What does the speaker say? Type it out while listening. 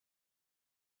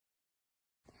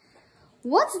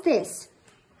What's this?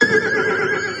 It's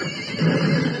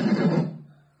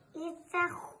a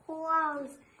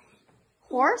horse.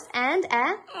 Horse and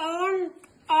a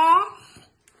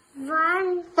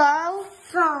One foal.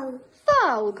 phone.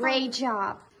 Foal. Great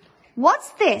job. What's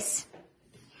this?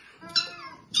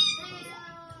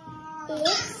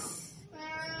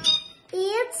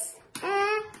 It's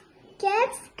a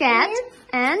cat. Cat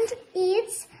and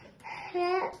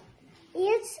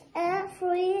It's a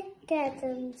three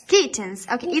kittens. kittens.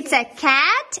 Okay, it's a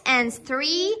cat and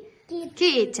 3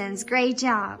 kittens. Great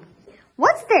job.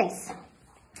 What's this?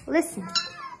 Listen.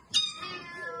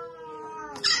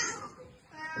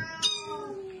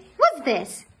 What's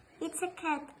this? It's a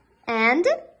cat. And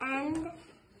And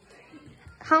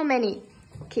how many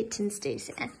kittens do you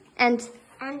say? And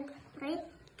three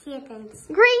kittens.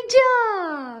 great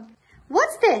job.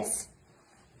 What's this?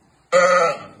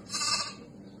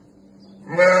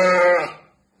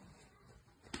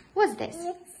 What's this?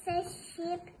 It's a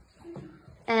sheep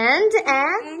And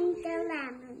and a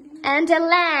lemon. a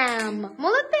lamb.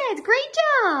 Молодец, great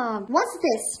job. What's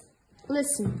this?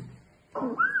 Listen.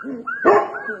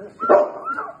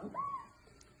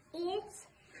 It's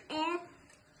a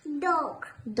dog.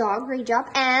 Dog, great job.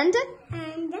 And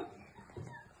And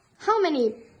how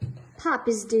many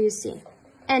puppies do you see?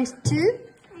 And 2,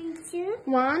 two,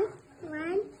 1,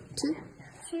 one, 2,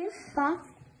 two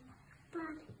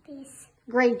puppies.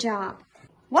 Great job.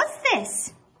 What's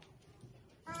this?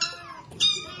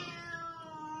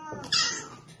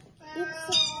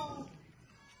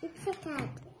 It's a cat.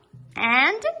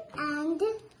 And And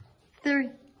 3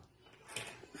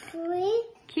 three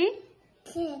ki-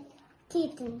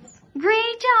 kittens.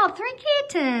 Great job, 3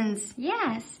 kittens.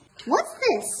 Yes. What's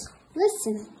this?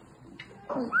 Listen.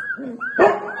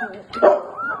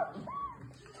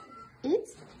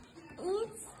 It's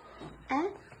It's a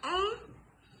a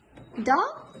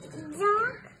dog.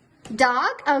 dog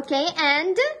Dog, okay,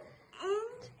 and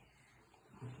and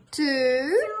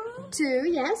 2,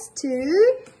 yes,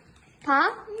 2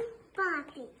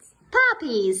 puppies.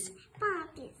 puppies.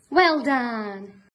 Puppies. Well done.